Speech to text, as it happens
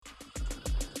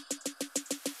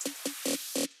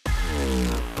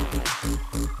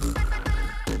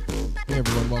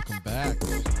everyone, welcome back.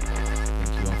 Thank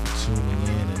you all for tuning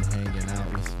in and hanging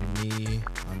out with me.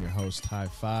 I'm your host, High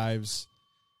Fives.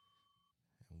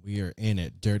 We are in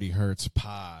it, Dirty Hurts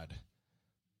Pod.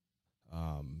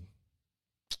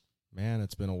 Man,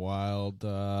 it's been a wild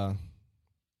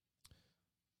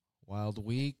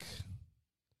week.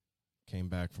 Came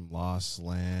back from Lost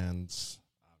Lands.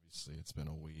 Obviously, it's been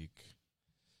a week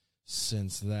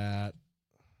since that.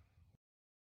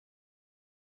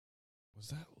 Was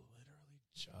that literally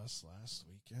just last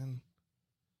weekend?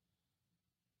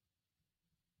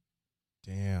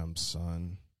 Damn,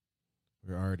 son.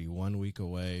 We're already 1 week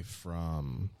away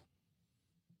from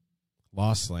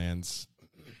Lost Lands.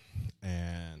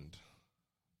 And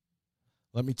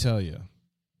let me tell you,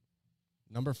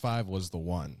 number 5 was the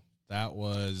one. That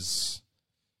was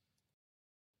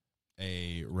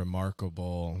a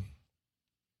remarkable...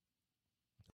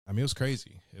 I mean, it was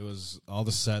crazy. It was... All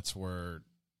the sets were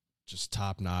just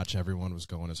top notch. Everyone was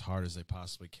going as hard as they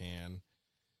possibly can.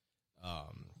 I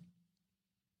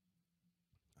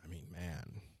mean,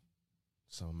 man,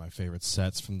 some of my favorite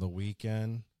sets from the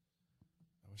weekend.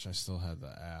 I wish I still had the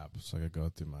app so I could go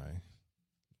through my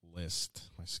list,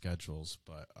 my schedules.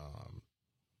 But,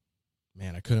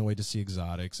 man, I couldn't wait to see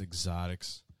Exotics.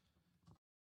 Exotics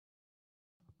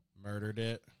murdered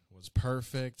it. Was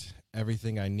perfect.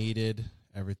 Everything I needed.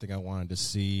 Everything I wanted to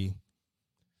see.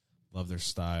 Love their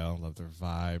style, love their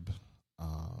vibe.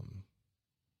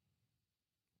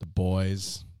 The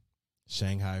boys,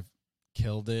 Shanghai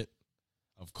killed it,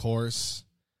 of course.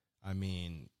 I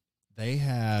mean, they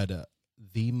had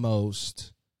the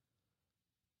most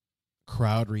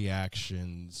crowd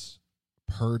reactions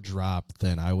per drop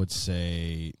than I would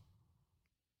say,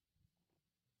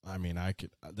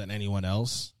 than anyone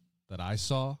else that I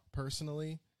saw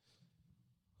personally.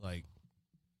 Like,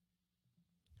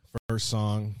 first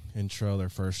song, intro, their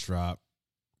first drop,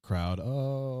 crowd,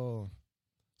 oh.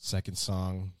 Second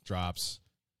song drops,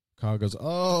 crowd goes,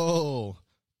 oh.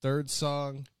 Third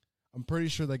song, I'm pretty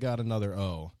sure they got another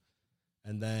oh.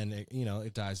 And then,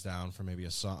 it dies down for maybe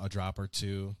a drop or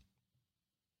two.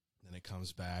 Then it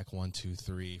comes back, 1, 2,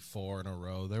 3, 4 in a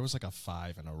row. There was like a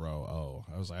 5 in a row, oh.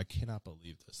 I was like, I cannot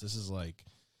believe this. This is like,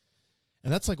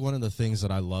 and that's like one of the things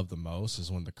that I love the most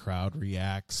is when the crowd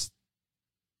reacts.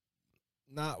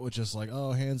 Not with just like,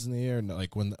 oh, hands in the air. No,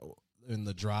 like when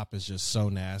the drop is just so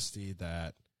nasty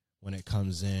that when it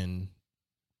comes in,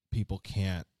 people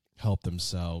can't help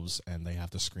themselves and they have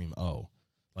to scream, oh.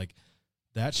 Like,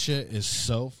 that shit is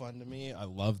so fun to me. I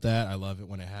love that. I love it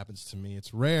when it happens to me.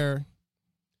 It's rare,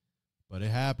 but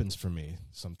it happens for me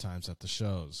sometimes at the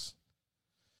shows.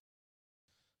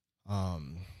 I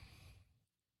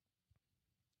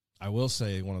will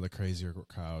say one of the crazier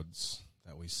crowds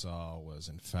that we saw was,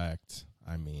 in fact,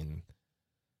 I mean,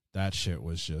 that shit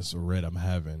was just rhythm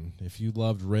heaven. If you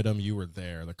loved rhythm, you were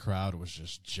there. The crowd was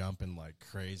just jumping like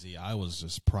crazy. I was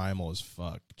just primal as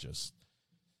fuck, just,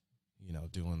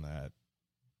 doing that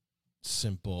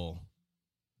simple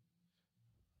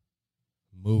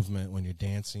movement when you're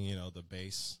dancing, the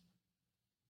bass.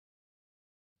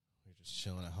 You're just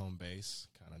chilling at home base,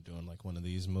 kind of doing like one of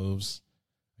these moves.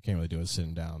 I can't really do it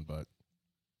sitting down, but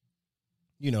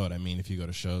you know what I mean if you go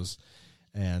to shows.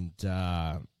 And,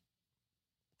 I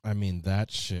mean,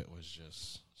 that shit was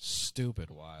just stupid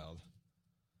wild.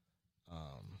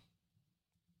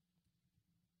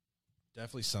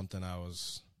 Definitely something I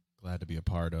was glad to be a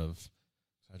part of.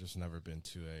 I just never been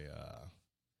to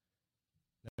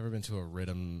a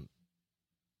rhythm,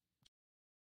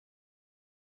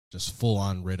 just full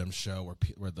on rhythm show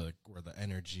where the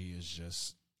energy is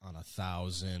just on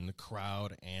 1,000,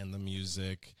 crowd and the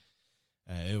music.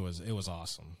 It was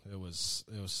awesome. It was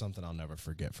something I'll never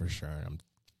forget for sure. And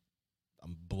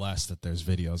I'm blessed that there's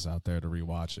videos out there to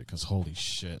rewatch it because holy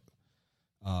shit.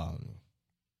 I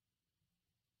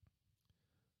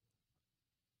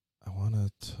want to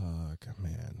talk,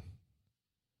 man.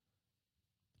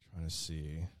 Trying to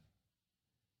see.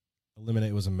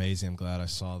 Eliminate was amazing. I'm glad I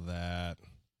saw that.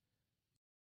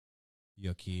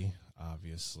 Yuki,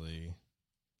 obviously.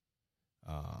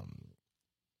 I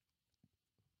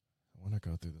want to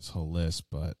go through this whole list,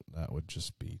 but that would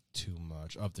just be too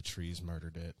much. Of the Trees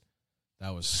murdered it.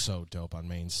 That was so dope on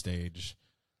main stage.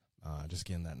 Just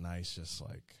getting that nice, just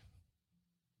like,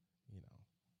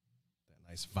 that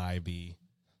nice vibey,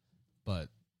 but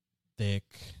thick,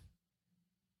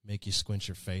 make you squint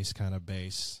your face kind of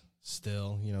bass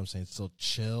still. You know what I'm saying? It's still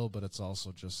chill, but it's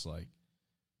also just like,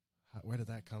 where did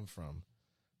that come from?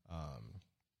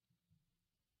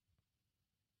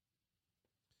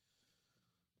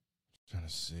 Trying to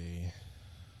see.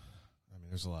 I mean,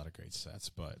 there's a lot of great sets,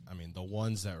 but I mean, the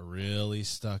ones that really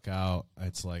stuck out,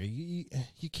 it's like you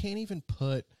can't even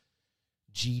put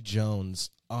G Jones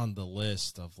on the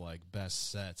list of like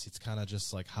best sets. It's kind of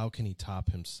just like, how can he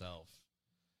top himself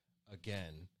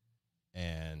again?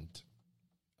 And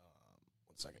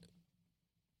 1 second.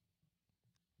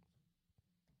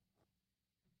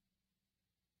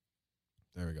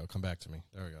 There we go. Come back to me.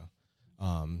 There we go.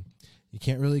 You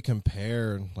can't really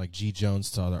compare like G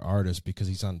Jones to other artists because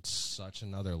he's on such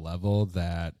another level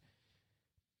that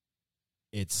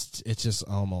it's just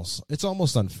almost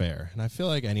unfair. And I feel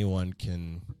like anyone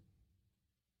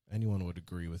would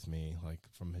agree with me, like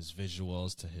from his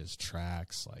visuals to his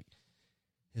tracks. Like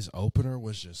his opener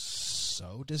was just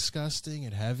so disgusting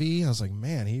and heavy. I was like,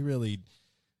 man, he really,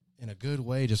 in a good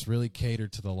way, just really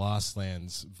catered to the Lost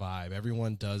Lands vibe.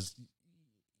 Everyone does.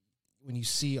 When you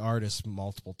see artists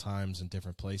multiple times in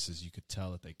different places, you could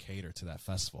tell that they cater to that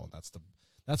festival. And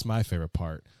that's my favorite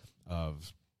part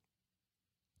of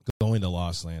going to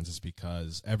Lost Lands, is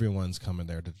because everyone's coming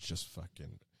there to just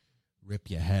fucking rip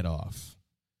your head off.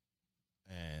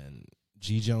 And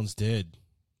G Jones did.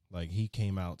 Like, he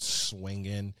came out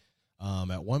swinging.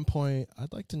 At one point,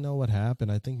 I'd like to know what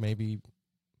happened. I think maybe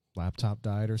laptop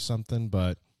died or something,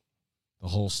 but the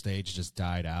whole stage just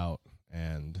died out,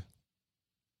 and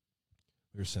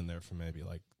we were sitting there for maybe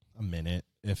like a minute,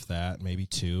 if that, maybe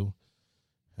 2.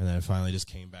 And then it finally just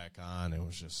came back on. It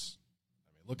was just,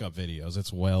 I mean, look up videos.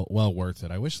 It's well worth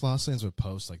it. I wish Lost Lands would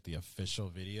post like the official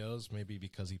videos, maybe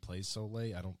because he plays so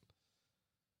late.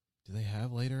 Do they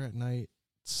have later at night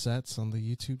sets on the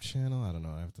YouTube channel? I don't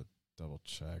know. I have to double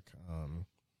check.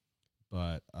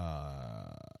 But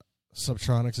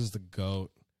Subtronics is the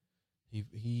GOAT.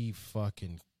 He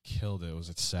fucking killed it. Was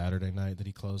it Saturday night that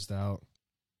he closed out?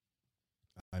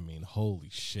 I mean, holy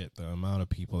shit, the amount of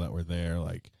people that were there,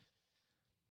 like,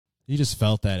 you just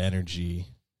felt that energy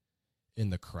in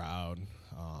the crowd.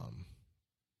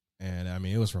 And I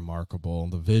mean, it was remarkable.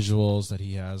 The visuals that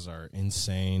he has are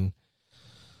insane.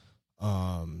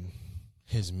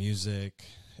 His music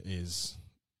is,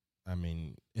 I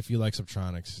mean, if you like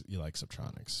Subtronics, you like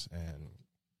Subtronics. And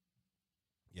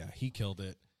yeah, he killed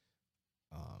it.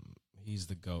 He's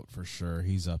the GOAT for sure.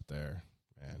 He's up there.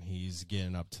 And he's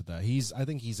getting up to that. I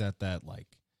think he's at that, like,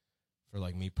 for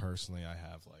like me personally, I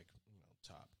have like,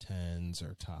 top 10s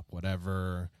or top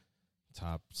whatever,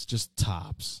 tops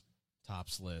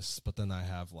lists. But then I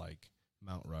have like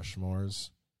Mount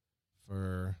Rushmores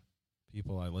for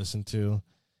people I listen to.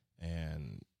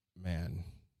 And man,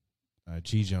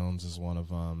 G Jones is one of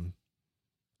them.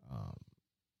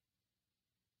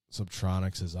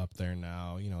 Subtronics is up there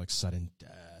now, like Sudden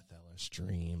Death, LS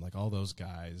Dream, like all those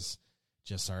guys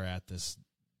just are at this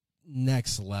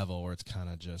next level where it's kind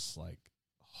of just like,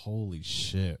 holy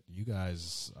shit, you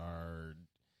guys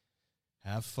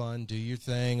have fun, do your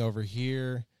thing over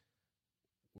here.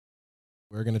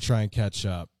 We're going to try and catch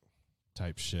up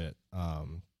type shit. But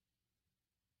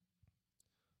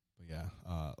yeah,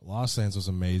 Lost Lands was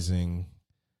amazing.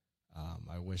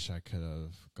 I wish I could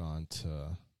have gone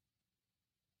to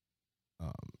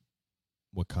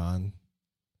Wakan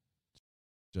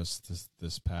just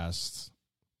this past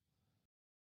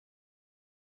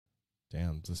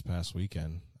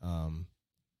weekend. Yeah,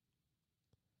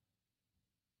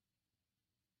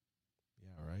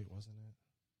 right, wasn't it?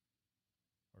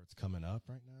 Or it's coming up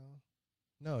right now?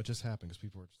 No, it just happened because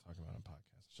people were just talking about it on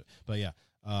podcasts. But yeah,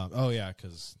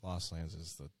 because Lost Lands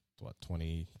is the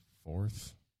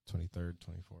 24th, 23rd,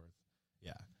 24th.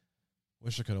 Yeah,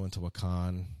 wish I could have went to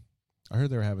Wakan. I heard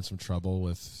they were having some trouble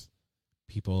with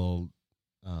people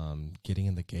getting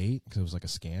in the gate because it was like a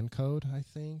scan code, I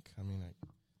think. I mean,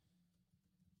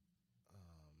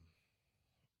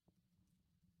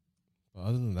 but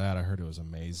other than that, I heard it was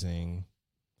amazing.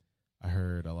 I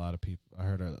heard a lot of people. I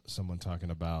heard someone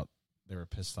talking about they were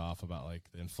pissed off about like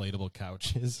the inflatable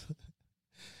couches.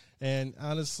 And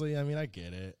honestly, I mean, I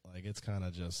get it. Like, it's kind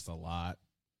of just a lot,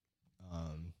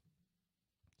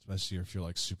 especially if you're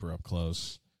like super up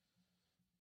close.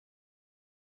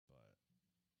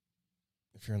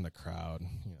 If you're in the crowd,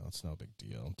 it's no big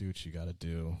deal. Do what you got to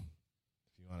do.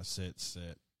 If you want to sit.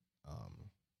 But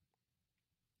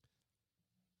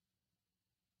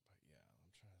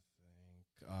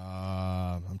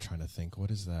yeah, I'm trying to think. What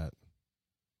is that?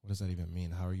 What does that even mean?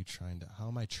 How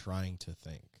am I trying to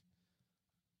think?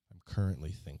 I'm currently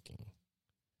thinking.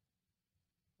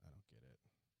 I don't get it.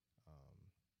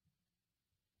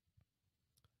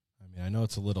 I mean, I know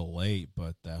it's a little late,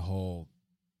 but that whole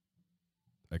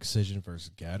Excision versus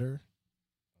Getter.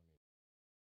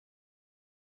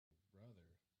 Brother,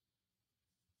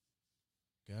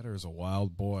 Getter is a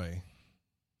wild boy.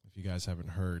 If you guys haven't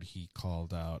heard, he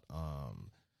called out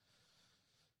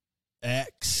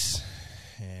X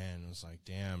and was like,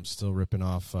 damn, still ripping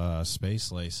off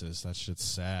Space Laces. That shit's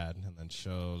sad. And then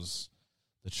shows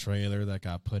the trailer that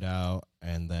got put out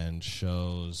and then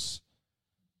shows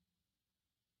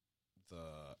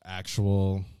the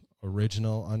actual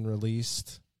original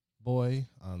unreleased Boy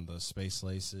on the Space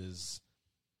Laces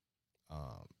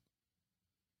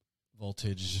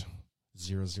Voltage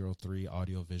 003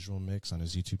 audio visual mix on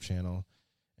his YouTube channel.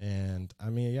 And I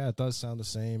mean, yeah, it does sound the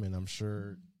same, and I'm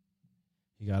sure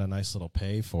he got a nice little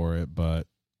pay for it, but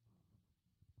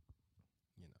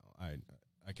you know,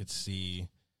 I could see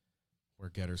where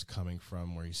Getter's coming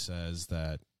from, where he says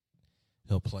that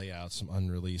he'll play out some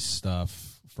unreleased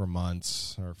stuff for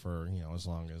months or for, you know, as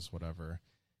long as whatever.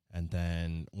 And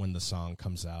then when the song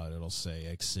comes out, it'll say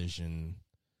Excision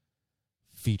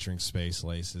featuring Space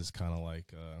Laces, kind of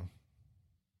like,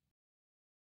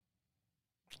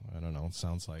 I don't know, it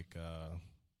sounds like a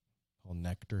whole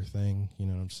Nectar thing, you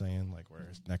know what I'm saying? Like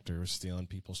where Nectar was stealing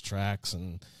people's tracks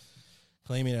and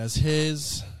claiming it as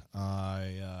his.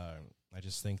 I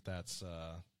just think that's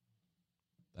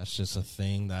just a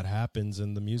thing that happens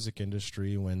in the music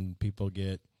industry when people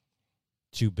get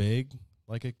too big,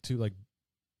 like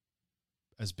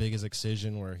as big as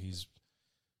Excision, where he's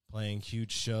playing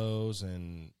huge shows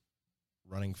and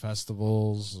running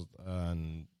festivals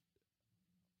and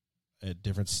at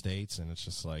different states, and it's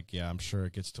just like, yeah, I'm sure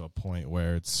it gets to a point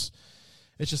where it's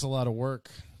just a lot of work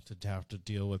to have to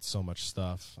deal with so much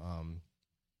stuff.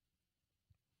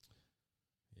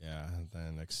 Yeah, and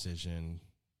then Excision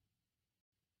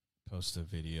posted a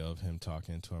video of him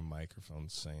talking into a microphone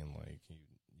saying, like,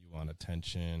 you want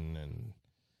attention and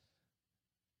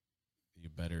you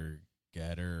better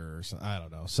get her or something. I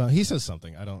don't know. So he says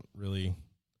something. I don't really.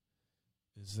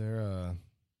 Is there a.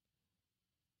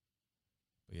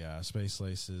 But yeah, Space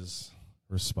Laces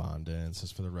responded,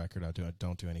 says, for the record, I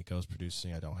don't do any ghost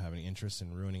producing. I don't have any interest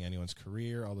in ruining anyone's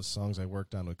career. All the songs I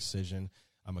worked on with Excision,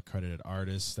 I'm a credited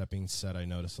artist. That being said, I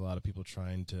noticed a lot of people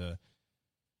trying to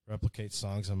replicate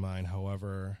songs of mine.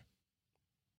 However,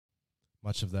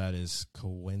 much of that is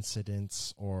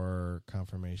coincidence or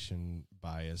confirmation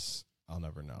bias. I'll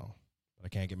never know. But I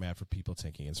can't get mad for people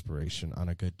taking inspiration. On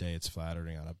a good day, it's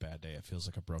flattering. On a bad day, it feels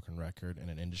like a broken record in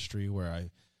an industry where I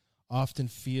often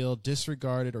feel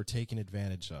disregarded or taken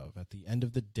advantage of. At the end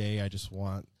of the day, I just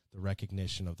want the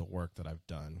recognition of the work that I've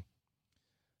done.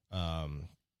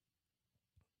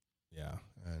 Yeah,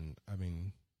 and I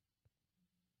mean,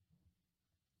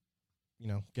 you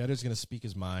know, Getter's going to speak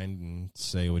his mind and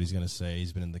say what he's going to say.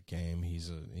 He's been in the game. He's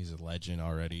a legend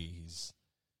already. He's,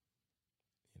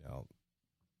 you know,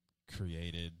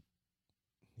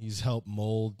 he's helped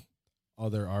mold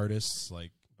other artists,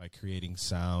 like by creating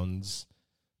sounds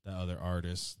that other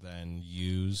artists then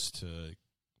use to,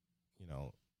 you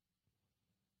know,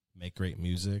 make great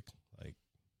music. Like,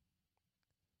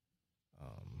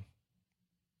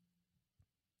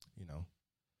 you know,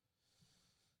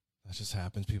 that just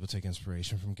happens. People take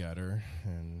inspiration from Getter,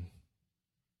 and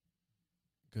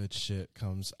good shit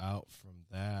comes out from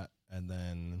that. And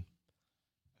then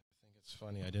I think it's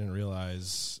funny, I didn't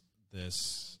realize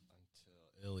this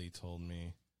until Illy told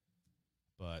me,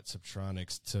 but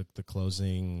Subtronics took the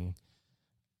closing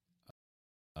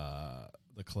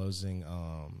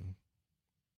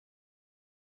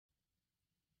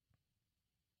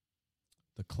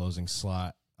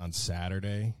slot on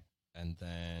Saturday, and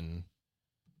then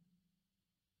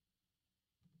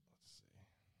let's see,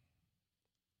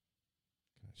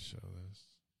 can I show this?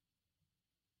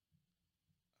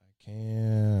 I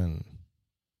can.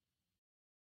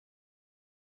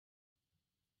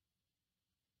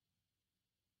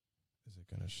 Is it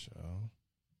gonna show?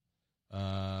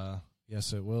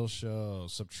 Yes, it will show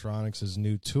Subtronics'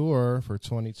 new tour for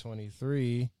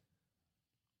 2023.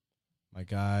 My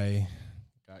guy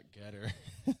got Getter,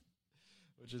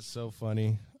 which is so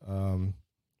funny.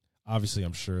 Obviously,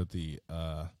 I'm sure the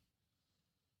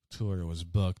tour was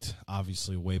booked,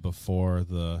 obviously, way before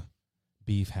the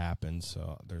beef happened,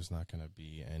 so there's not going to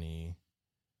be any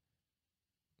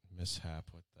mishap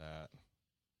with that.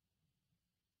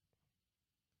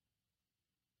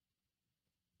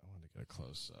 I wanted to get a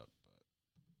close-up, but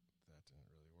that didn't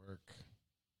really work.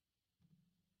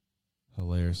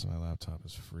 Hilarious. My laptop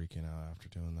is freaking out after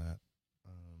doing that.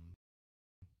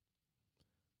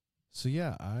 So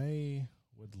yeah, I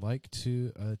would like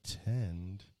to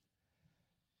attend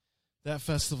that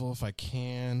festival if I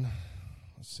can.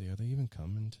 Let's see, are they even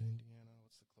coming to Indiana?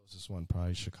 What's the closest one?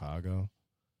 Probably Chicago,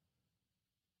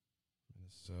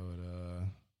 Minnesota.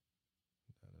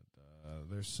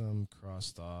 there's some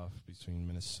crossed off between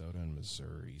Minnesota and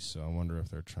Missouri, so I wonder if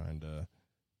they're trying to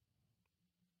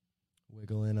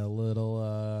wiggle in a little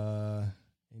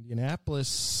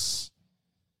Indianapolis.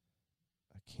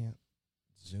 I can't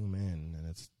zoom in, and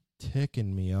it's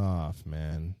ticking me off,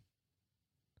 man.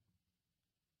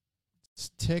 It's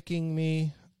ticking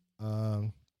me. Yeah,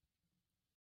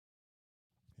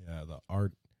 the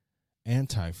Art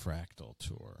Anti-Fractal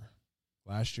Tour.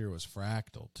 Last year was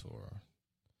Fractal Tour.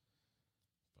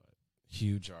 But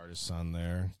huge artists on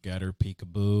there. Getter,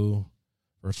 Peekaboo,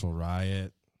 Virtual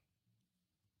Riot,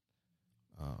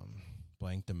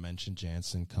 Blank Dimension,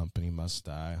 Jansen Company, Must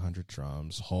Die, 100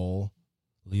 Drums, Hole,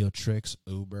 Leo Trix,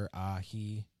 Uber,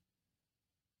 Ahi,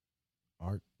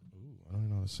 Art. Ooh, I don't even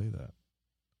know how to say that.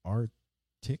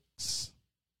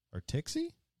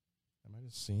 Artixie? Am I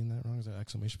just seeing that wrong? Is that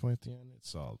exclamation point at the end?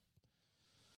 It's all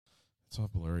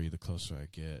blurry the closer I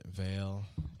get. Veil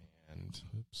and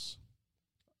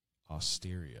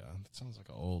Osteria. That sounds like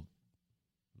an old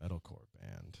metalcore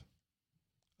band.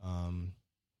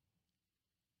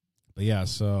 But yeah,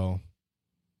 so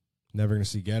never gonna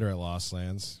see Getter at Lost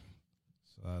Lands.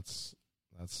 So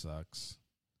that sucks.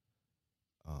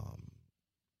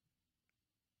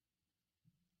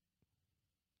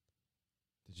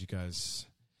 Did you guys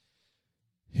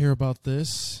hear about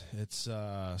this? It's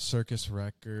Circus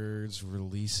Records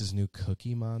releases new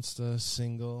Cookie Monster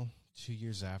single 2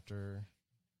 years after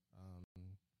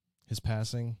his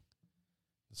passing.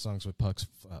 The song's with Flux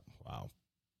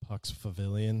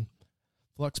Pavilion,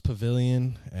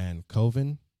 and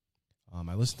Coven.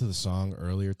 I listened to the song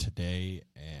earlier today,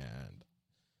 and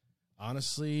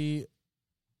honestly,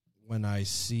 when I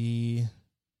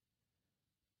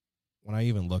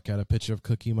even look at a picture of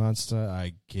Cookie Monster,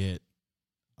 I get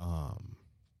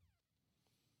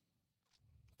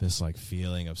this like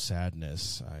feeling of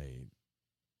sadness.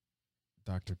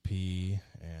 Dr. P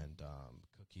and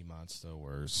Cookie Monster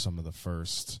were some of the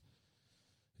first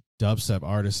dubstep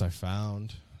artists I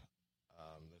found,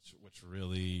 which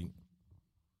really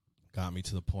got me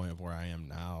to the point of where I am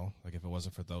now. Like, if it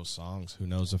wasn't for those songs, who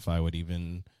knows if I would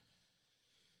even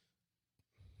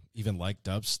like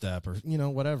dubstep or,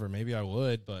 whatever. Maybe I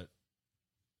would, but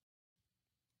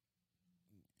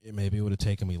maybe it would have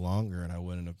taken me longer and I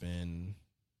wouldn't have been,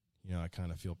 I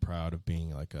kind of feel proud of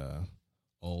being like a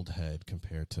old head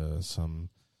compared to some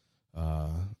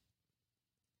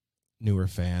newer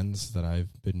fans that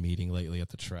I've been meeting lately at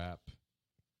the Trap.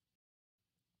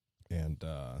 And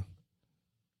am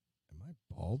I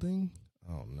balding?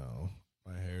 Oh no,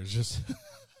 my hair is just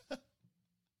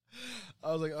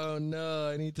I was like, oh no,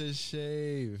 I need to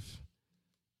shave.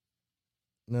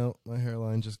 No, my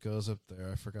hairline just goes up there.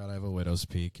 I forgot I have a widow's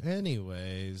peak.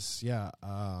 Anyways, yeah,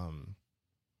 I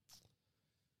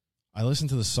listened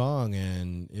to the song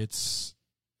and it's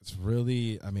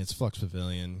really, it's Flux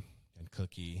Pavilion and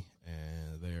Cookie,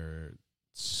 and they're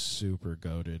super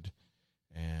goated,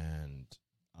 and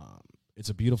it's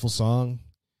a beautiful song.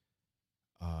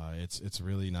 It's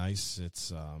really nice.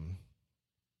 It's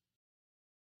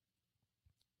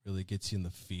really gets you in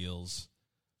the feels.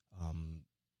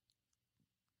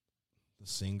 The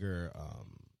singer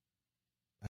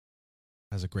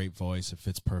has a great voice. It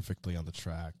fits perfectly on the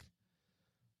track.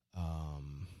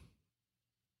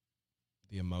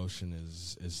 The emotion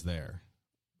is there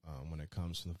when it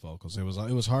comes to the vocals. It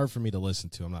was hard for me to listen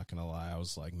to. I'm not gonna lie. I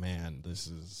was like, man,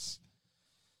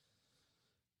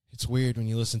 it's weird when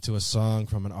you listen to a song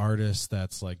from an artist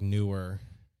that's like newer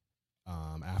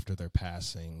after their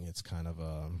passing. It's kind of I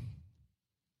don't know.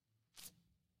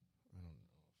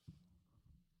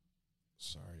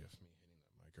 Sorry if me hitting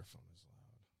that microphone is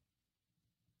loud.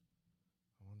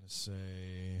 I want to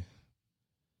say,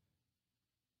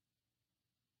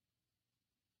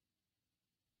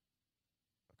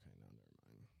 okay, no, never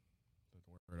mind.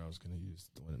 The word I was going to use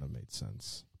wouldn't have made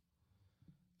sense.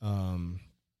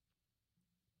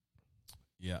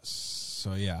 Yes.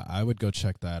 So yeah, I would go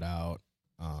check that out.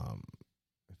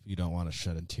 If you don't want to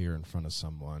shed a tear in front of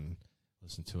someone,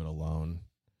 listen to it alone.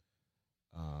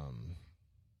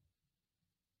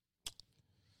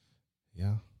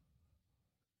 Yeah.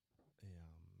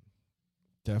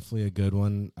 Definitely a good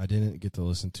one. I didn't get to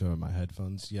listen to it in my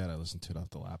headphones yet. I listened to it off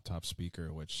the laptop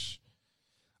speaker, which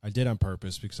I did on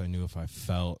purpose because I knew if I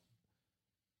felt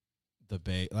the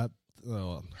bass,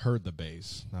 heard the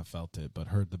bass, not felt it, but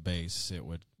heard the bass, it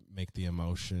would make the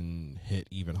emotion hit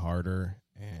even harder.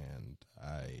 And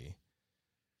I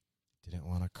didn't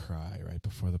want to cry right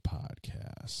before the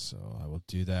podcast, so I will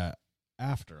do that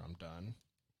after I'm done.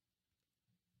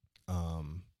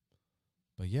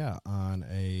 But yeah, on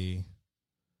a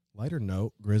lighter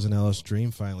note, Grizz and Ellis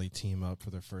Dream finally team up for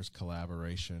their first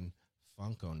collaboration.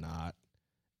 Funkonaut.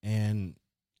 And,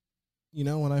 you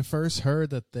know, when I first heard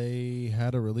that they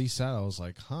had a release out, I was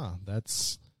like, I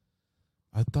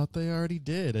thought they already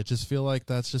did. I just feel like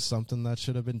that's just something that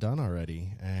should have been done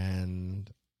already. And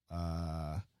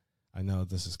I know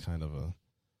this is kind of a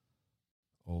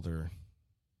older,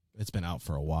 it's been out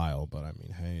for a while, but I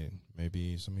mean, hey,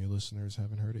 maybe some of you listeners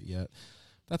haven't heard it yet.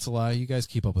 That's a lie. You guys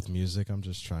keep up with music. I'm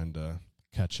just trying to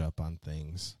catch up on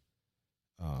things.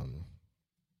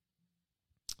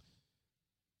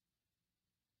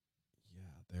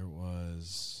 There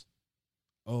was,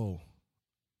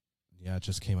 it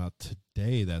just came out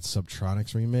today, that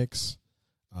Subtronics remix,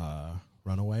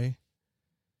 Runaway.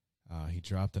 He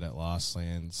dropped it at Lost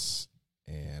Lands,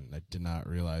 and I did not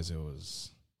realize it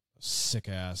was a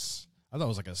sick-ass, I thought it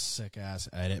was like a sick-ass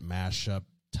edit mashup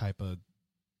type of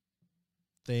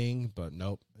thing, but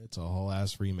nope, it's a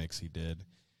whole-ass remix he did.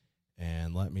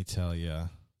 And let me tell you, I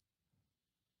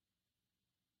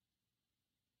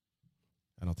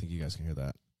don't think you guys can hear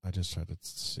that. I just tried to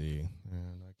see,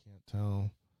 and I can't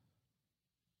tell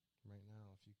right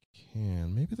now if you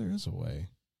can. Maybe there is a way.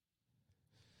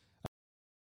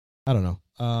 I don't know.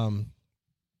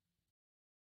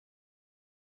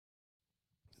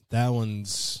 That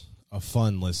one's a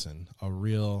fun listen, a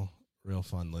real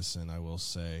fun listen, I will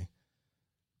say.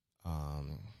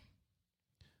 Oh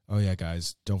yeah,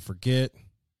 guys, don't forget.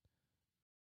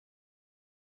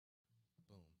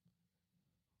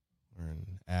 We're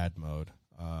in ad mode.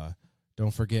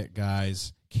 Don't forget,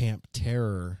 guys, Camp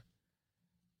Terror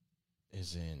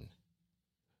is in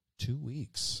 2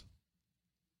 weeks,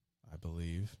 I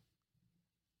believe.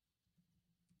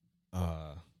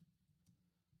 I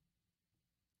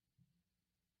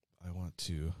want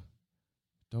to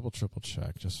triple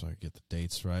check just so I get the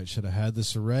dates right. Should have had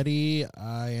this already.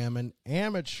 I am an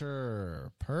amateur.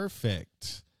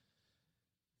 Perfect.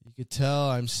 You could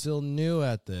tell I'm still new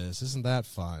at this. Isn't that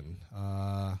fun?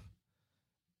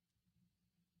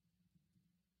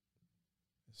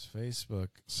 Is Facebook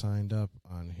signed up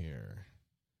on here?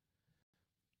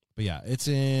 But yeah,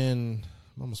 I'm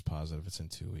almost positive it's in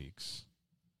 2 weeks.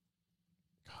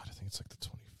 God, I think it's like the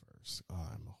 21st. Oh,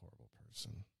 I'm a horrible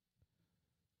person.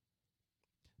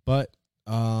 But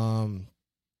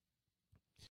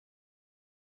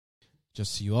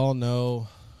just so you all know,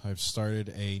 I've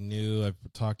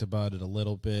talked about it a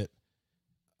little bit,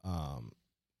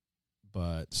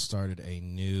 but started a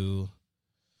new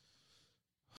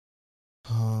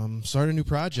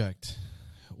project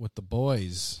with the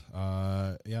boys.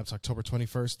 It's October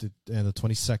 21st and the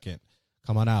 22nd.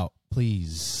 Come on out,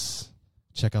 please.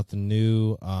 Check out the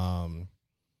new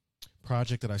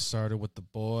project that I started with the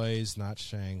boys, not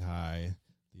Shanghai,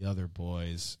 the other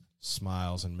boys,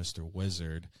 Smiles and Mr.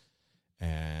 Wizard.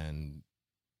 And,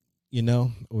 you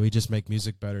know, we just make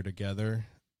music better together.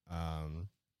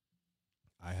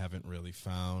 I haven't really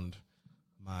found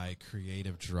my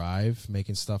creative drive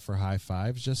making stuff for High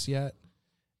Fives just yet.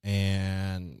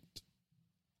 And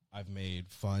I've made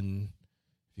fun.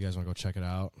 If you guys want to go check it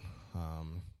out, I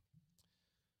want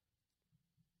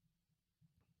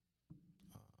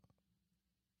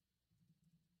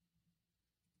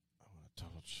to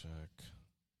double check.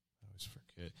 I always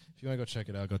forget. If you want to go check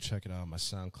it out on my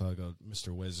SoundCloud. Go Mr.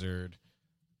 Wizard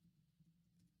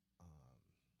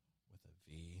with a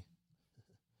V.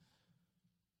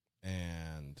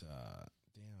 And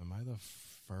damn, am I the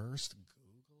first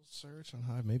Google search on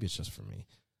Hive? Maybe it's just for me,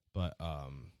 but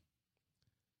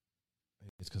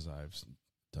it's because I've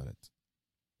done it.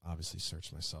 Obviously,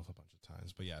 searched myself a bunch of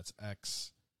times, but yeah, it's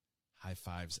X High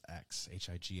Fives X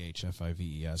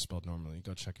HIGHFIVES spelled normally.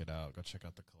 Go check it out. Go check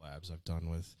out the collabs I've done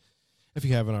with. If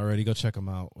you haven't already, go check them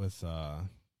out with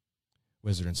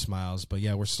Wizard and Smiles. But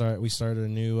yeah, we started a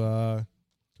new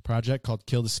project called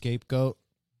Kill the Scapegoat.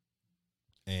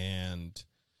 And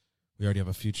we already have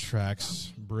a few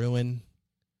tracks brewing,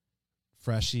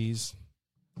 freshies.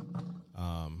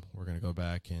 We're going to go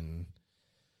back and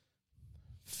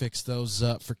fix those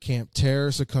up for Camp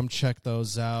Terror, so come check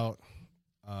those out.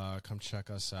 Come check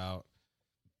us out.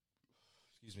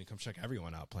 Excuse me, come check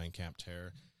everyone out playing Camp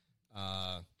Terror.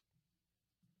 I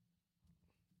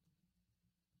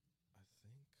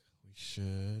think we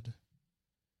should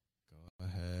go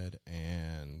ahead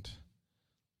and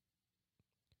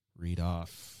read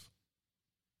off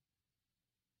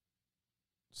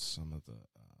some of the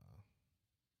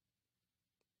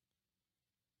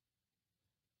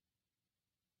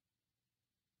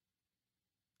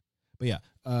but yeah,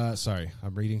 sorry,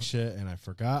 I'm reading shit and I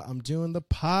forgot I'm doing the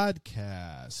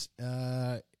podcast.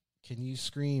 Can you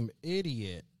scream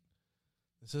idiot?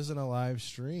 This isn't a live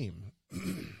stream.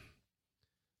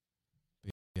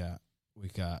 Yeah, we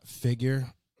got Figure,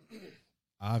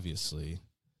 obviously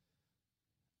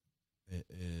it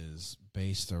is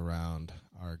based around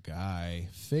our guy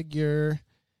Figure,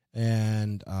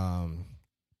 and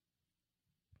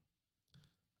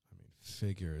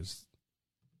Figure is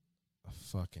a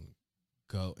fucking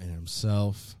goat in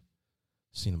himself.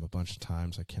 Seen him a bunch of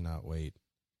times. I cannot wait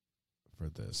for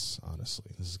this.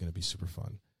 Honestly, this is going to be super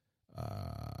fun.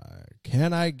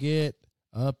 Can I get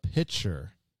a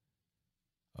picture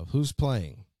of who's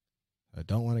playing? I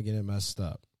don't want to get it messed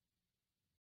up.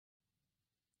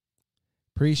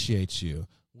 Appreciate you.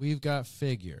 We've got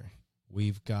Figure.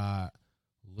 We've got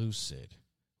Lucid.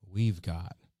 We've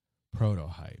got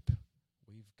Protohype.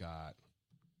 We've got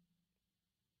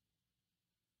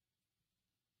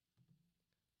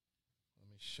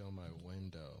show my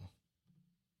window.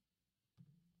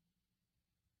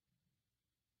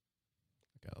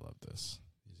 I gotta love this.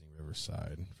 Using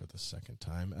Riverside for the second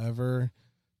time ever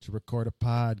to record a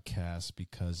podcast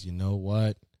because you know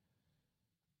what?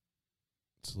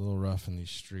 It's a little rough in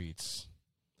these streets.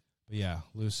 But yeah,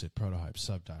 Lucid, Protohype,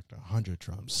 Subdoctor, 100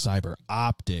 Drums, Cyber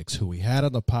Optics, who we had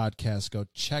on the podcast. Go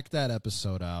check that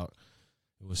episode out.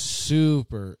 It was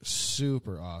super,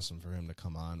 super awesome for him to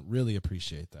come on. Really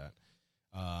appreciate that.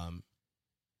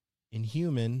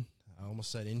 Inhuman, I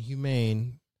almost said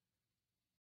Inhumane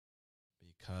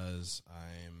because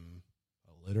I'm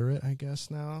illiterate, I guess,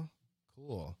 now.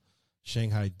 Cool.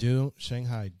 Shanghai Doom,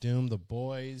 The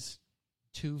Boys,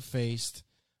 Two-Faced,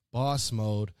 Boss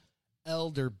Mode,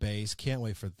 Elder Bass, can't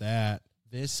wait for that.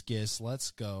 Viscous,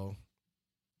 let's go.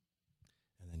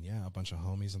 And then, yeah, a bunch of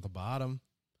homies at the bottom.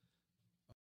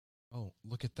 Oh,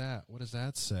 look at that. What does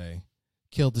that say?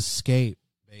 Killed Escape,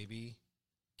 baby.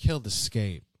 Killed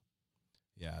Escape.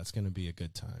 Yeah, it's going to be a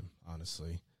good time,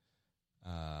 honestly.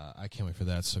 I can't wait for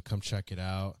that, so come check it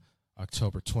out.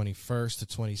 October 21st to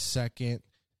 22nd.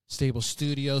 Stable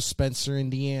Studios, Spencer,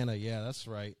 Indiana. Yeah, that's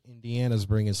right. Indiana's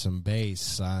bringing some bass,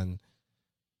 son.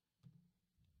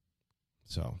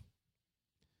 So,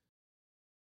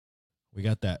 we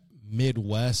got that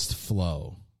Midwest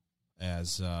flow,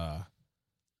 as the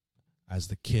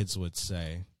kids would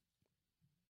say.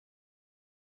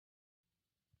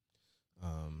 But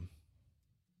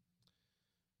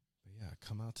yeah,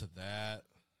 come out to that.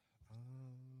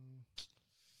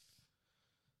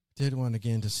 Did want to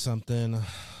get into something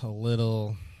a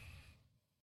little,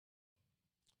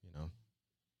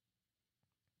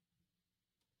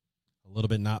 a little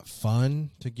bit not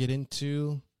fun to get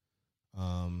into,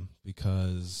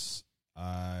 because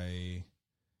I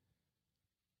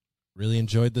really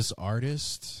enjoyed this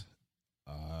artist.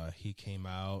 He came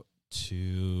out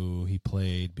he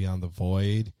played Beyond the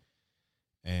Void,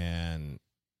 and,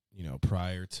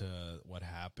 prior to what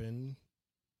happened,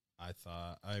 I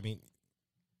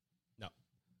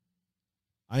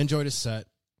enjoyed his set.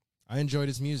 I enjoyed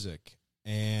his music.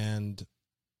 And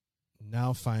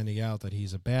now finding out that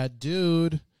he's a bad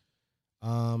dude,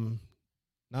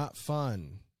 not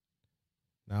fun.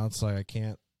 Now it's like I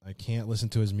can't listen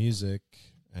to his music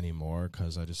anymore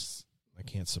because I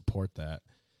can't support that.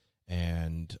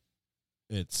 And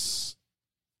it's,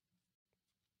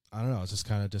 I don't know, it's just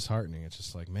kind of disheartening. It's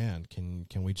just like, man,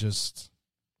 can we just,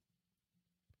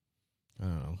 I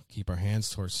don't know, keep our hands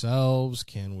to ourselves?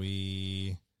 Can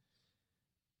we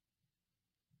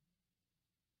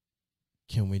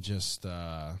just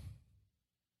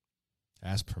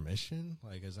ask permission?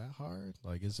 Like, is that hard?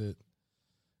 Like, is it?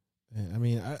 I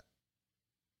mean,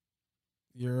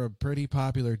 you're a pretty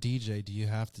popular DJ. Do you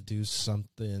have to do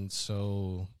something?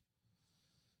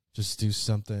 Just do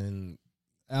something.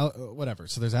 Whatever.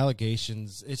 So there's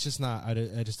allegations. It's just not.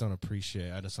 I just don't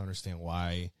appreciate. I just don't understand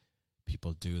why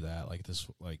people do that. Like this.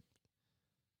 Like,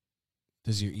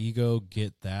 does your ego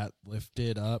get that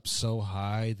lifted up so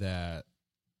high that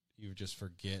you just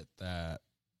forget that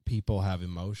people have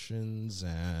emotions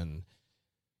and,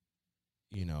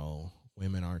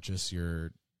 women aren't just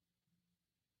your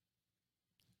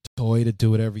toy to do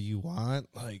whatever you want?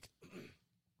 Like,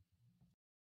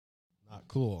 not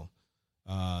cool.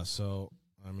 So,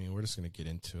 I mean, we're just going to get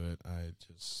into it. I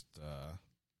just, want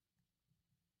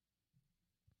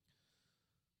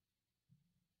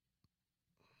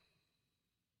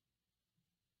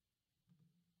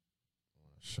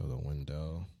to show the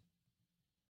window.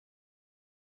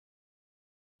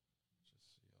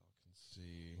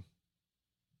 See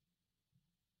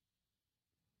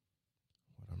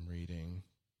what I'm reading.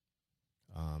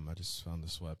 I just found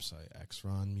this website,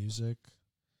 Xron Music.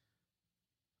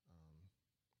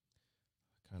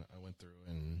 I went through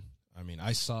and, I mean,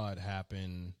 I saw it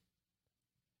happen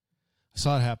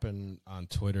on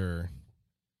Twitter.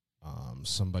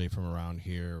 Somebody from around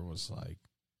here was like,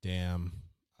 damn,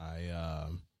 I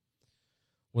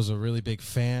was a really big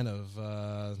fan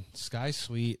of Sky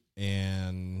Suite,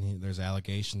 and there's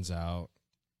allegations out,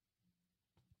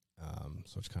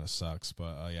 so which kind of sucks.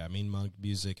 But yeah, Mean Mug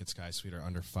Music and Sky Suite are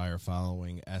under fire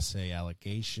following SA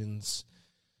allegations.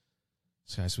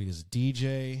 Sky Suite is a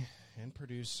DJ and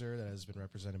producer that has been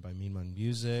represented by Mean Mug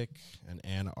Music, an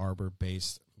Ann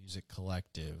Arbor-based music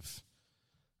collective.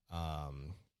 I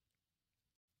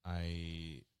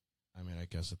mean, I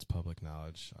guess it's public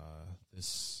knowledge.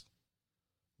 This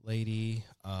lady,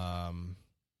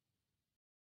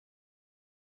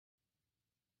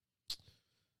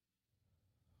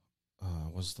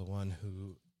 was the one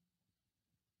who,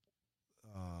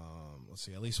 let's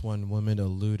see, at least one woman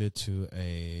alluded to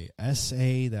a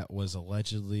essay that was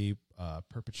allegedly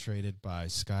perpetrated by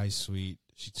Sky Suite.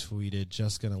 She tweeted,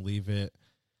 "Just gonna leave it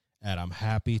at I'm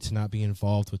happy to not be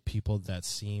involved with people that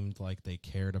seemed like they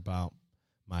cared about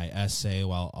my essay,"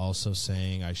 while also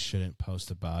saying I shouldn't post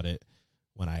about it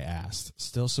when I asked.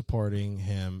 Still supporting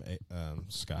him,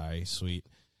 Sky Suite,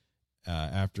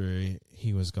 after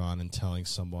he was gone, and telling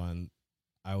someone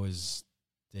I was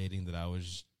dating that I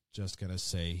was just going to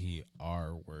say he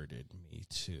R-worded me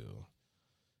too.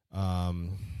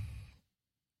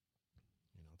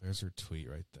 There's her tweet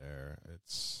right there.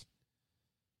 It's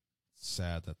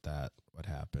sad that would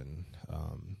happen.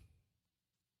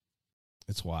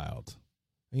 It's wild.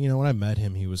 And, when I met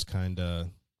him, he was kind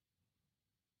of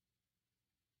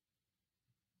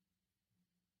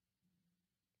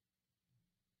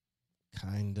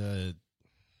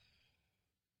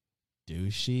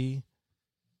douchey.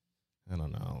 I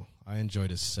don't know. I enjoyed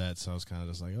his set, so I was kind of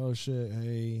just like, oh shit,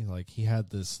 hey. Like, he had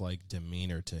this like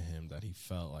demeanor to him that he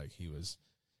felt like he was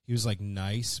like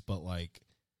nice, but like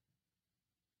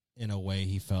in a way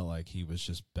he felt like he was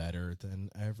just better than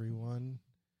everyone.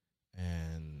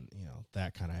 And,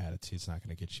 that kind of attitude's not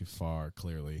going to get you far,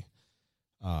 clearly.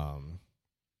 But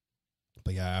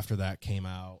yeah, after that came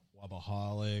out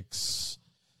Wobaholics,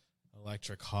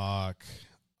 Electric Hawk.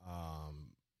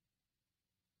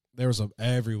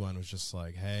 Everyone was just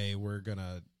like, hey, we're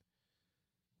gonna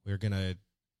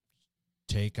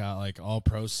take out, like, all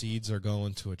proceeds are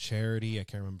going to a charity. I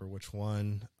can't remember which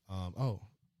one. So,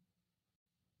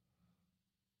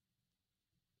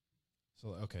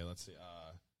 okay, let's see.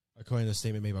 According to the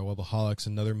statement made by Wobaholics,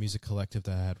 another music collective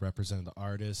that had represented the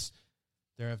artists,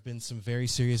 there have been some very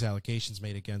serious allegations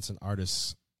made against an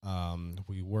artist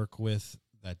we work with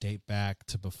that date back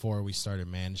to before we started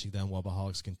managing them.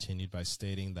 Wobaholics continued by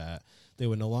stating that they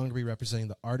would no longer be representing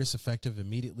the artists effective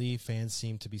immediately. Fans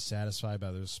seemed to be satisfied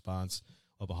by the response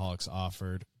Wobaholics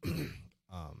offered.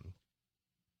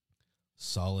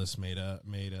 Solace made a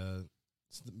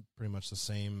pretty much the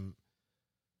same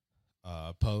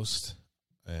post,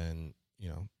 and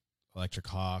Electric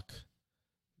Hawk,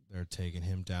 they're taking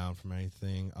him down from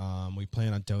anything. We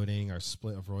plan on donating our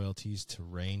split of royalties to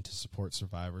RAIN to support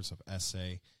survivors of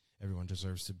SA. Everyone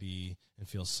deserves to be and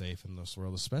feel safe in this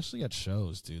world, especially at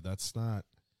shows, dude. That's not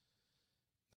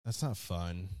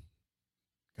fun.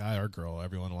 Guy or girl,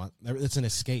 it's an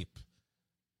escape.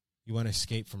 You want to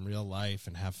escape from real life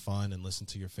and have fun and listen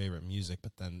to your favorite music,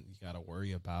 but then you got to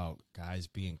worry about guys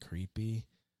being creepy.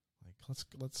 Like,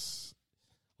 let's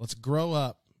grow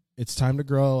up. It's time to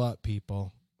grow up,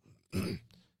 people.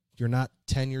 You're not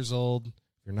 10 years old.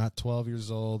 You're not 12 years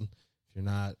old. You're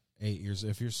not 8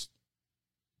 years.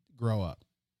 Grow up.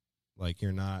 Like,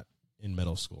 you're not in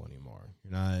middle school anymore.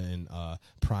 You're not in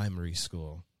primary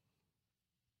school.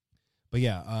 But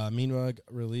yeah, Mean Mug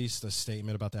released a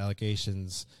statement about the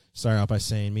allegations, starting out by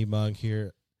saying Mean Mug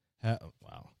here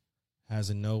has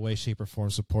in no way, shape, or form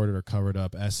supported or covered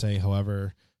up SA.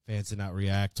 However, fans did not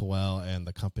react well, and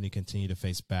the company continued to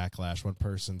face backlash. One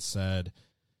person said,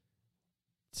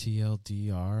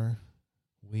 TLDR,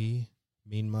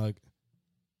 Mean Mug.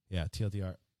 Yeah,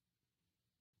 TLDR.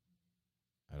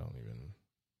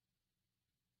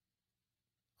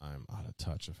 I'm out of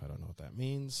touch if I don't know what that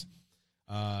means.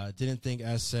 Didn't think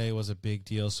SA was a big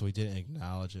deal, so we didn't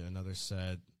acknowledge it. Another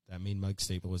said that Mean Mug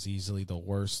statement was easily the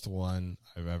worst one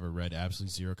I've ever read.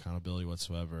 Absolutely zero accountability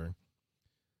whatsoever.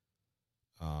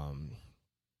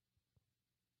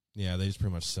 Yeah, they just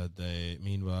pretty much said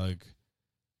Mean Mug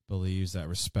believes that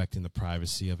respecting the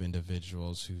privacy of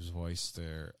individuals whose voice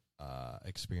their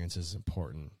experience is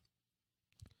important.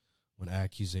 When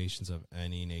accusations of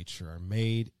any nature are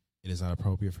made, it is not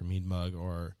appropriate for Mean Mug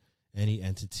or any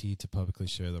entity to publicly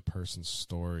share the person's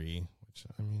story. Which,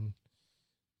 I mean,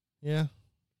 yeah,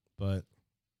 but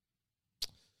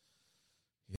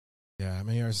yeah,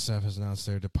 many artists and staff has announced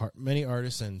their Many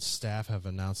artists and staff have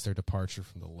announced their departure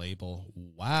from the label.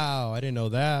 Wow, I didn't know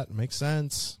that. Makes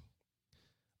sense.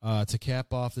 To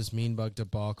cap off this mean bug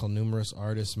debacle, numerous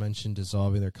artists mentioned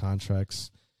dissolving their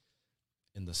contracts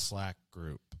in the Slack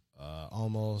group.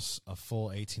 Almost a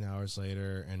full 18 hours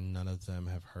later, and none of them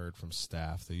have heard from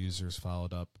staff. The users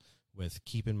followed up with,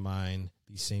 keep in mind,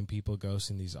 these same people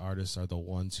ghosting these artists are the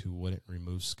ones who wouldn't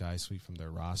remove SkySuite from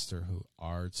their roster who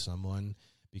are someone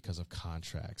because of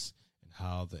contracts and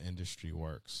how the industry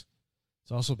works.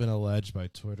 It's also been alleged by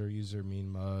Twitter user Mean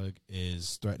Mug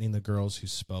is threatening the girls who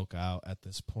spoke out at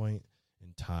this point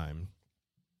in time.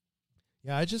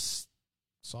 Yeah, I just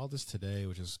saw this today,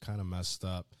 which is kind of messed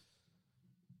up.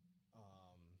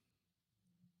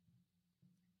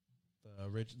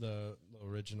 The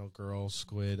original girl,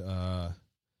 Squid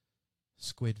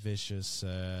Vicious,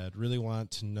 said, really want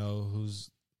to know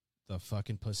who's the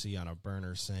fucking pussy on a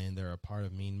burner, saying they're a part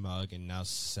of Mean Mug and now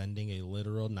sending a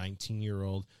literal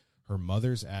 19-year-old her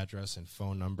mother's address and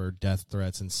phone number, death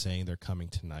threats, and saying they're coming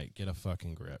tonight. Get a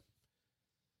fucking grip.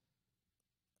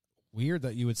 Weird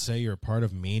that you would say you're a part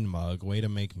of Mean Mug. Way to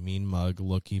make Mean Mug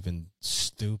look even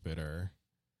stupider.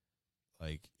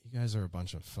 Like, you guys are a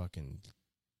bunch of fucking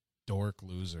dork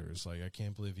losers. Like, I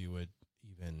can't believe you would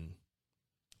even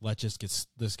let this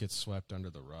get swept under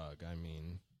the rug. I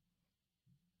mean,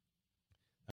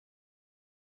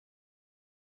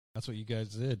 that's what you guys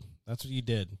did. That's what you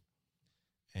did.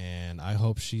 And I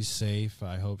hope she's safe.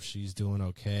 I hope she's doing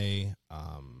okay.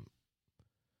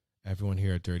 Everyone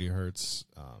here at Dirty Hurts,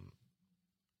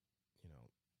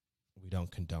 we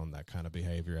don't condone that kind of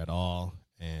behavior at all.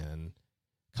 And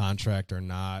contract or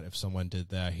not, if someone did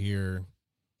that here,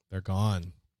 they're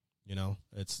gone. You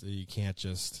can't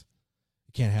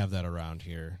have that around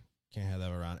here. Can't have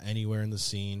that around anywhere in the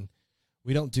scene.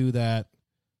 We don't do that.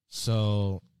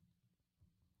 So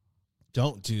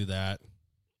don't do that.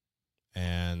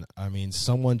 And I mean,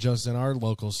 someone just in our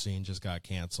local scene just got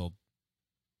canceled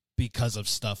because of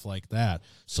stuff like that.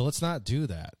 So let's not do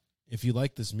that. If you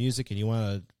like this music and you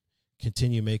want to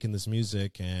continue making this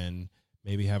music and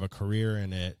maybe have a career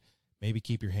in it, maybe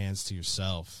keep your hands to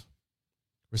yourself.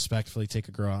 Respectfully take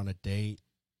a girl on a date.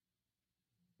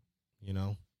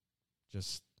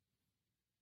 Just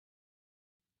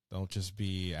don't just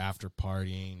be after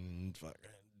partying and fucking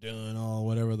doing all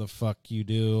whatever the fuck you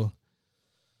do.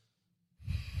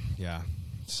 Yeah,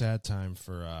 sad time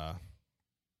for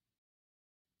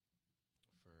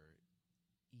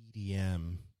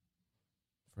EDM,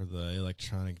 for the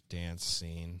electronic dance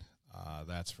scene.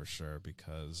 That's for sure,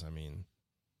 because, I mean,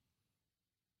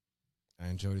 I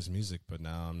enjoyed his music, but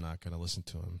now I'm not going to listen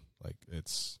to him. Like,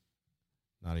 it's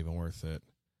not even worth it.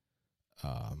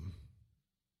 But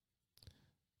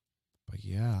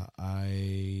yeah,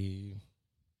 I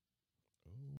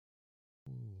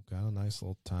got a nice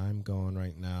little time going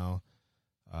right now.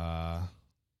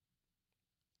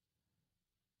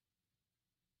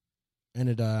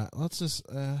 Let's just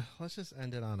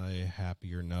end it on a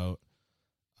happier note.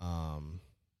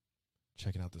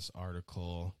 Checking out this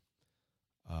article.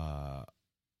 Oh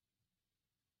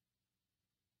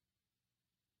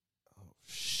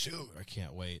shoot, I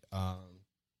can't wait.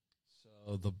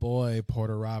 So the boy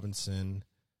Porter Robinson,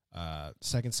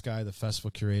 Second Sky, the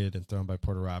festival curated and thrown by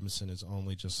Porter Robinson, is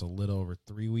only just a little over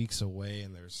 3 weeks away,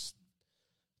 and there's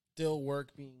still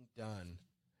work being done.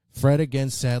 Fred again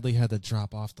sadly had to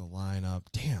drop off the lineup.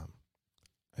 Damn,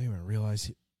 I didn't even realize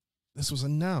this was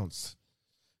announced.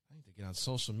 I need to get on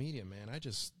social media, man.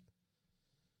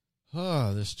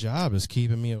 This job is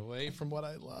keeping me away from what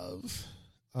I love.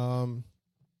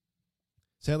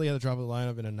 Sadly, had to drop the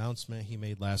lineup, an announcement he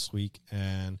made last week,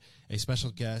 and a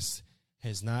special guest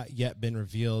has not yet been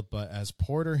revealed. But as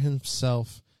Porter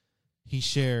himself, he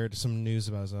shared some news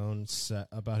about his own set.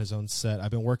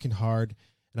 I've been working hard,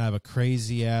 and I have a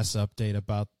crazy ass update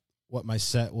about what my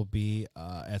set will be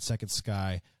at Second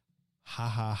Sky. Ha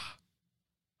ha,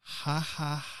 ha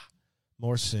ha.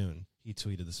 More soon, he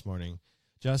tweeted this morning.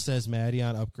 Just as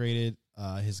Madeon upgraded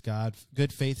his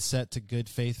Good Faith set to Good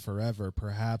Faith Forever,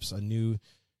 perhaps a new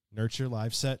Nurture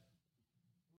live set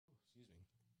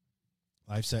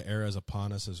era is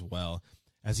upon us as well.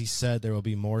 As he said, there will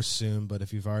be more soon, but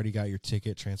if you've already got your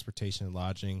ticket, transportation, and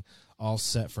lodging all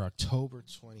set for October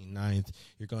 29th,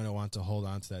 you're going to want to hold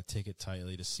on to that ticket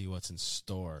tightly to see what's in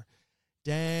store.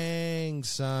 Dang,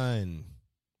 son.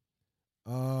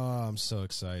 Oh, I'm so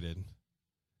excited.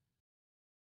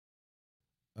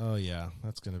 Oh, yeah,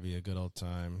 that's going to be a good old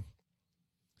time.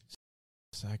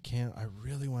 So I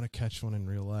really want to catch one in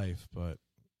real life, but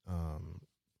where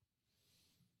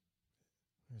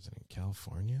is it, in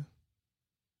California?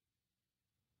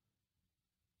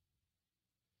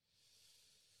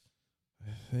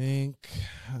 I think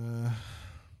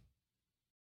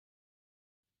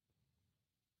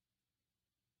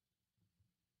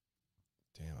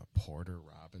Porter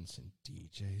Robinson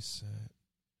DJ set.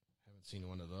 Haven't seen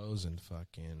one of those in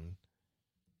fucking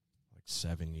like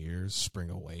 7 years.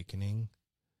 Spring Awakening.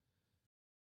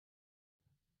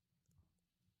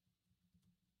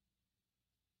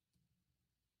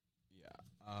 Yeah.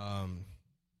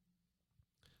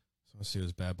 So let's see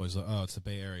those bad boys. Oh, it's the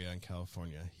Bay Area in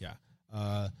California. Yeah.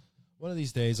 One of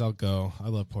these days I'll go. I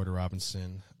love Porter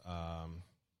Robinson.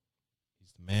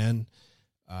 He's the man.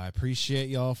 I appreciate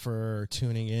y'all for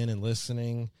tuning in and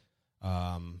listening.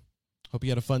 Hope you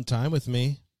had a fun time with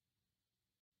me.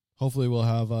 Hopefully we'll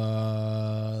have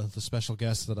the special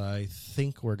guest that I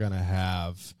think we're going to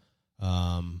have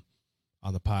on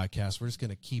the podcast. We're just going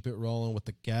to keep it rolling with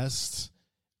the guests.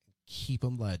 Keep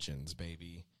them legends,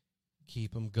 baby.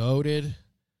 Keep them goated.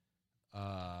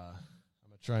 I'm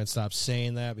going to try and stop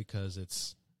saying that because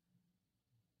it's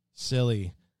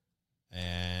silly.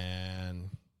 And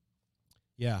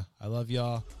yeah, I love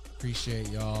y'all. Appreciate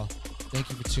y'all. Thank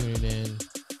you for tuning in.